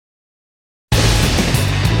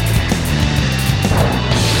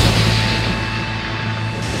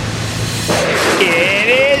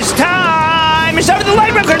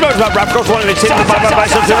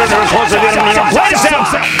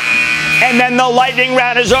And then the lightning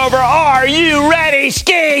round is over. Are you ready?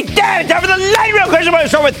 Ski Daddy, time for the lightning round question. Let's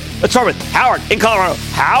start with Howard in Colorado.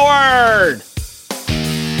 Howard.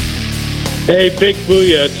 Hey, big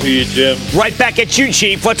booyah to you, Jim. Right back at you,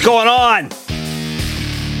 Chief. What's going on?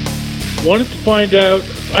 Wanted to find out,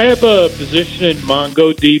 I have a position in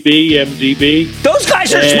MongoDB, MDB. Those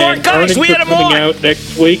guys are smart guys. We had them coming out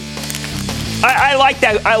next week. I like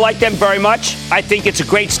that. I like them very much. I think it's a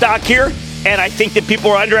great stock here, and I think that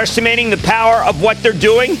people are underestimating the power of what they're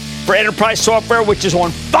doing for enterprise software, which is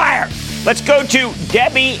on fire. Let's go to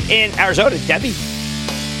Debbie in Arizona. Debbie.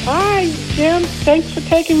 Hi, Jim. Thanks for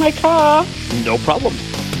taking my call. No problem.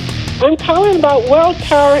 I'm calling about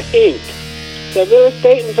Welltower Inc., the real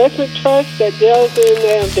estate investment trust that deals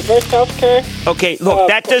in diverse healthcare. Okay, look,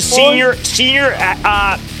 that does senior.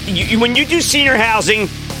 When you do senior housing,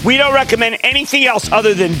 we don't recommend anything else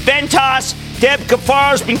other than Ventas. Deb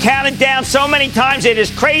Cafaro's been counted down so many times it is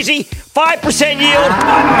crazy. 5% yield.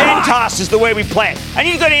 Ventas is the way we play it. I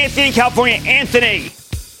need to go to Anthony in California. Anthony.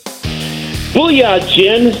 Booyah,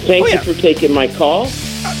 Jen. Thank you for taking my call.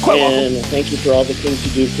 welcome. Thank you for all the things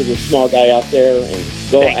you do for the small guy out there. And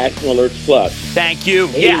go Action Alerts Plus. Thank you.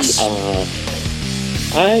 Hey, yes.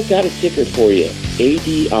 I got a ticker for you.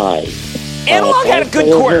 ADI. Analog had a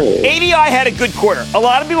good quarter. ADI had a good quarter. A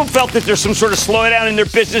lot of people felt that there's some sort of slowdown in their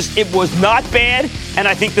business. It was not bad, and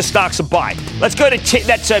I think the stock's a buy. Let's go to Tim.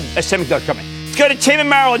 That's a semiconductor coming. Let's go to Tim in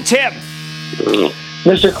Maryland. Tim.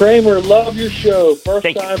 Mr. Cramer, love your show. First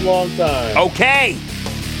time, long time. Okay.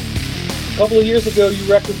 A couple of years ago,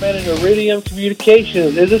 you recommended Iridium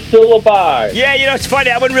Communications. Is it still a buy? Yeah, it's funny.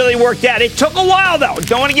 That one really worked out. It took a while, though.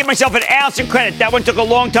 Don't want to give myself an ounce of credit. That one took a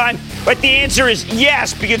long time. But the answer is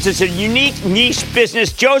yes, because it's a unique niche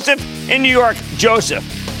business. Joseph in New York. Joseph.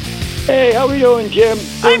 Hey, how are you doing, Jim?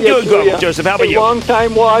 I'm doing good, Joseph. How about you?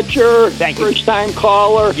 Long-time watcher. Thank you. First-time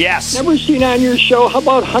caller. Yes. Never seen on your show. How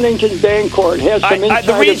about Huntington Bancorp? Has some insider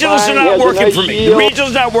the regionals are not working for me. Yield. The regionals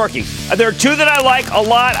are not working. There are two that I like a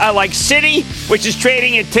lot. I like Citi, which is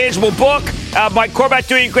trading at tangible book. Mike Corbat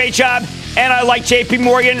doing a great job. And I like J.P.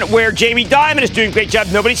 Morgan, where Jamie Dimon is doing a great job.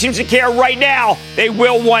 Nobody seems to care right now. They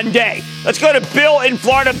will one day. Let's go to Bill in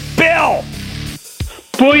Florida. Bill!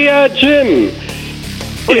 Booyah, Jim.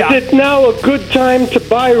 Booyah. Is it now a good time to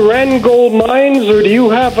buy Randgold Mines, or do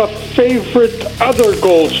you have a favorite other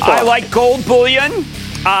gold stock? I like gold bullion.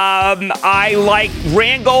 I like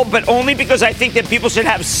Randgold, but only because I think that people should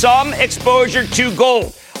have some exposure to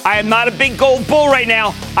gold. I am not a big gold bull right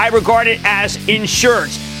now. I regard it as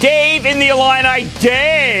insurance. Dave in the Illini.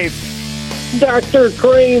 Dave. Dr.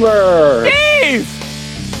 Cramer. Dave.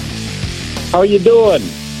 How you doing?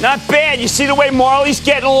 Not bad. You see the way Marley's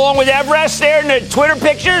getting along with Everest there in the Twitter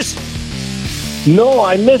pictures? No,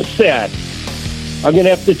 I missed that. I'm going to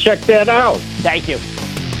have to check that out. Thank you.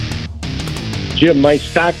 Jim, my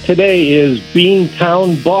stock today is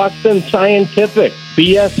Beantown Boston Scientific,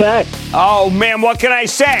 BSX. Oh, man, what can I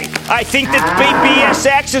say? I think that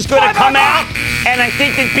BSX is going to come out, and I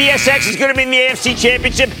think that BSX is going to be in the AFC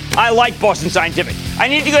Championship. I like Boston Scientific. I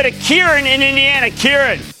need to go to Kieran in Indiana.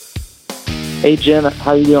 Kieran. Hey, Jim.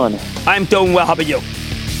 How you doing? I'm doing well. How about you?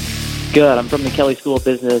 Good. I'm from the Kelly School of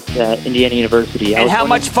Business at Indiana University. And how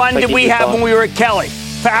much fun did we have when we were at Kelly?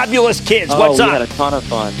 Fabulous kids. What's up? We had a ton of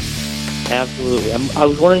fun. Absolutely. I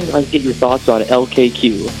was wondering if I could get your thoughts on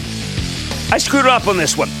LKQ. I screwed up on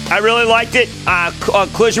this one. I really liked it.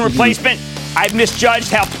 Collision replacement. I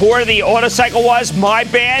misjudged how poor the auto cycle was. My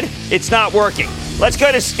bad. It's not working. Let's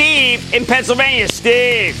go to Steve in Pennsylvania.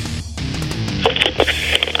 Steve.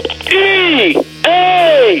 E-A-G.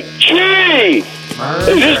 Is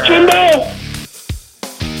this Jimbo?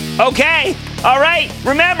 Okay. All right.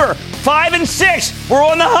 Remember, 5 and 6. We're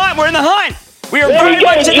on the hunt. We're in the hunt. We are very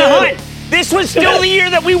much in the hunt. This was still the year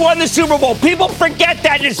that we won the Super Bowl. People forget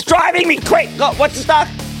that, and it's driving me crazy. What's the stock?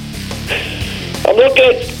 I'm looking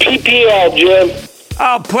at PPL, Jim.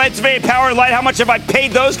 Oh, Pennsylvania Power and Light. How much have I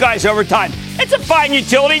paid those guys over time? It's a fine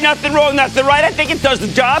utility. Nothing wrong, nothing right. I think it does the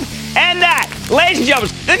job. And that, ladies and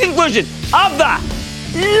gentlemen, the conclusion of the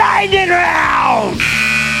Lightning Round.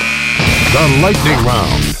 The Lightning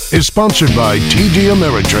Round is sponsored by TD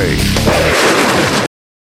Ameritrade.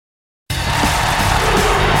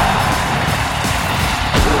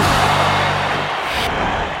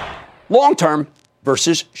 Long-term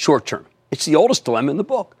versus short-term. It's the oldest dilemma in the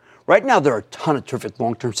book. Right now, there are a ton of terrific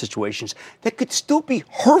long-term situations that could still be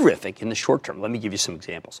horrific in the short term. Let me give you some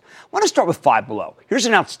examples. I want to start with Five Below. Here's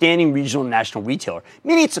an outstanding regional and national retailer,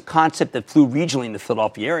 meaning it's a concept that flew regionally in the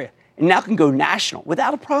Philadelphia area and now can go national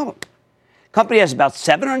without a problem. Company has about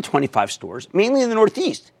 725 stores, mainly in the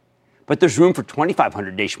Northeast. But there's room for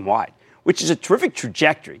 2,500 nationwide, which is a terrific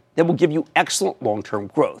trajectory that will give you excellent long-term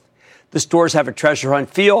growth. The stores have a treasure hunt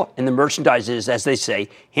feel, and the merchandise is, as they say,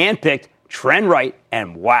 hand-picked, trend-right,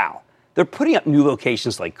 and wow. They're putting up new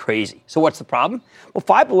locations like crazy. So what's the problem? Well,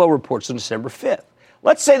 Five Below reports on December 5th.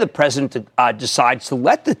 Let's say the president decides to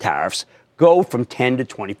let the tariffs go from 10 to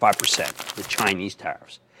 25%, the Chinese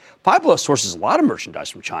tariffs. Five Below sources a lot of merchandise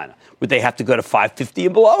from China. Would they have to go to 550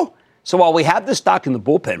 and below? So while we have this stock in the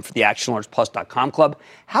bullpen for the ActionAlertsPlus.com club,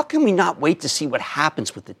 how can we not wait to see what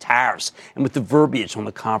happens with the tariffs and with the verbiage on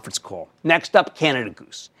the conference call? Next up, Canada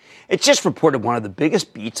Goose. It's just reported one of the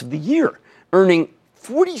biggest beats of the year, earning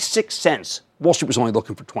 46 cents. Wall Street was only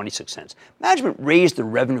looking for 26 cents. Management raised their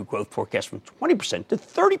revenue growth forecast from 20% to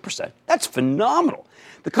 30%. That's phenomenal.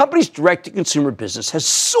 The company's direct-to-consumer business has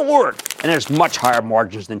soared and has much higher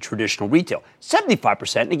margins than traditional retail,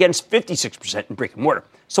 75% against 56% in brick and mortar.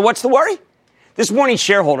 So what's the worry? This morning,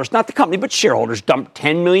 shareholders, not the company, but shareholders, dumped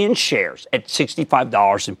 10 million shares at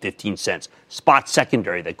 $65.15. Spot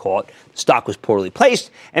secondary, they call it. The stock was poorly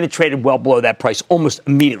placed, and it traded well below that price almost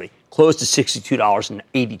immediately, closed to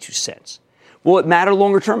 $62.82. Will it matter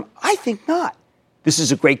longer term? I think not. This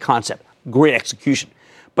is a great concept, great execution.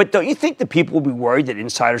 But don't you think that people will be worried that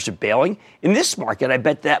insiders are bailing? In this market, I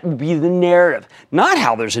bet that will be the narrative, not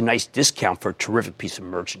how there's a nice discount for a terrific piece of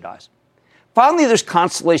merchandise. Finally, there's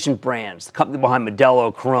Constellation Brands, the company behind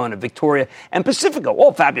Modelo, Corona, Victoria, and Pacifico.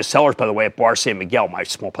 All fabulous sellers, by the way, at Bar San Miguel, my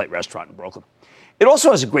small plate restaurant in Brooklyn. It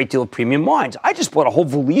also has a great deal of premium wines. I just bought a whole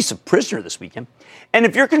valise of Prisoner this weekend. And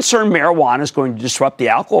if you're concerned marijuana is going to disrupt the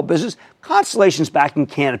alcohol business, Constellation's backing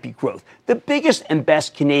Canopy Growth, the biggest and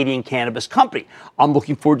best Canadian cannabis company. I'm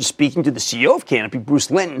looking forward to speaking to the CEO of Canopy,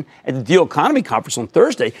 Bruce Linton, at the Deal Economy Conference on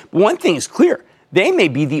Thursday. But one thing is clear. They may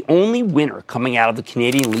be the only winner coming out of the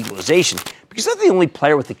Canadian legalization because they're the only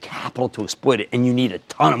player with the capital to exploit it, and you need a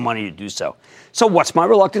ton of money to do so. So what's my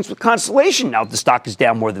reluctance with Constellation now that the stock is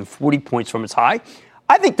down more than 40 points from its high?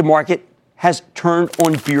 I think the market has turned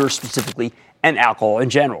on beer specifically and alcohol in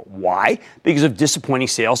general. Why? Because of disappointing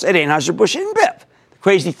sales at Anheuser-Busch InBev. The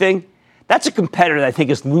crazy thing, that's a competitor that I think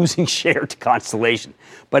is losing share to Constellation.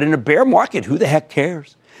 But in a bear market, who the heck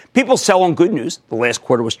cares? People sell on good news. The last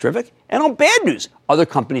quarter was terrific. And on bad news, other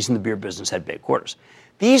companies in the beer business had bad quarters.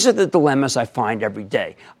 These are the dilemmas I find every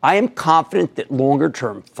day. I am confident that longer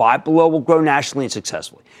term, Five Below will grow nationally and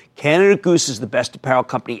successfully. Canada Goose is the best apparel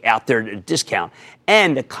company out there at a discount.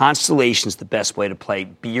 And the Constellation is the best way to play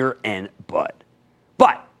beer and bud.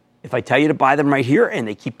 But if I tell you to buy them right here and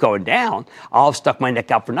they keep going down, I'll have stuck my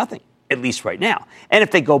neck out for nothing, at least right now. And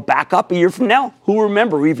if they go back up a year from now, who will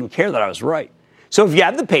remember or even care that I was right? So if you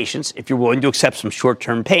have the patience, if you're willing to accept some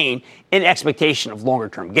short-term pain in expectation of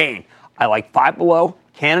longer-term gain, I like Five Below,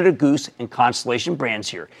 Canada Goose, and Constellation Brands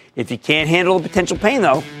here. If you can't handle the potential pain,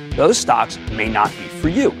 though, those stocks may not be for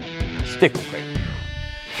you. Stick with Cramer.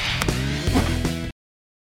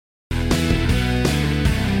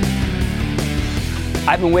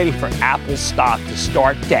 I've been waiting for Apple stock to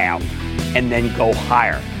start down and then go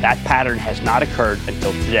higher. That pattern has not occurred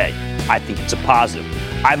until today. I think it's a positive.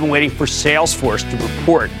 I've been waiting for Salesforce to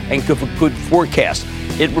report and give a good forecast.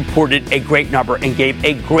 It reported a great number and gave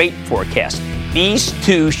a great forecast. These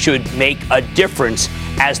two should make a difference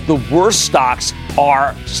as the worst stocks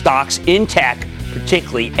are stocks in tech,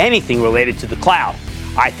 particularly anything related to the cloud.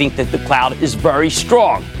 I think that the cloud is very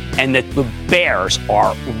strong and that the bears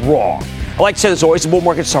are wrong. I like to say there's always a bull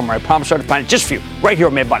market somewhere. I promise I'll find it just for you right here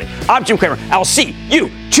on Mad Money. I'm Jim Cramer. I'll see you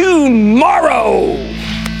tomorrow.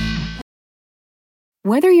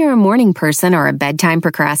 Whether you're a morning person or a bedtime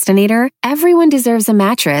procrastinator, everyone deserves a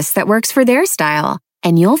mattress that works for their style.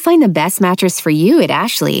 And you'll find the best mattress for you at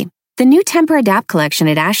Ashley. The new Temper-Adapt collection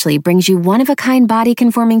at Ashley brings you one-of-a-kind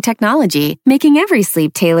body-conforming technology, making every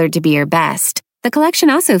sleep tailored to be your best. The collection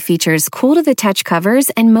also features cool-to-the-touch covers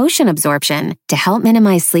and motion absorption to help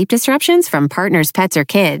minimize sleep disruptions from partners, pets, or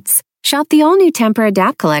kids. Shop the all-new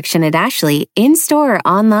Temper-Adapt collection at Ashley, in-store or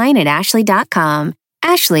online at ashley.com.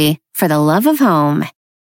 Ashley, for the love of home.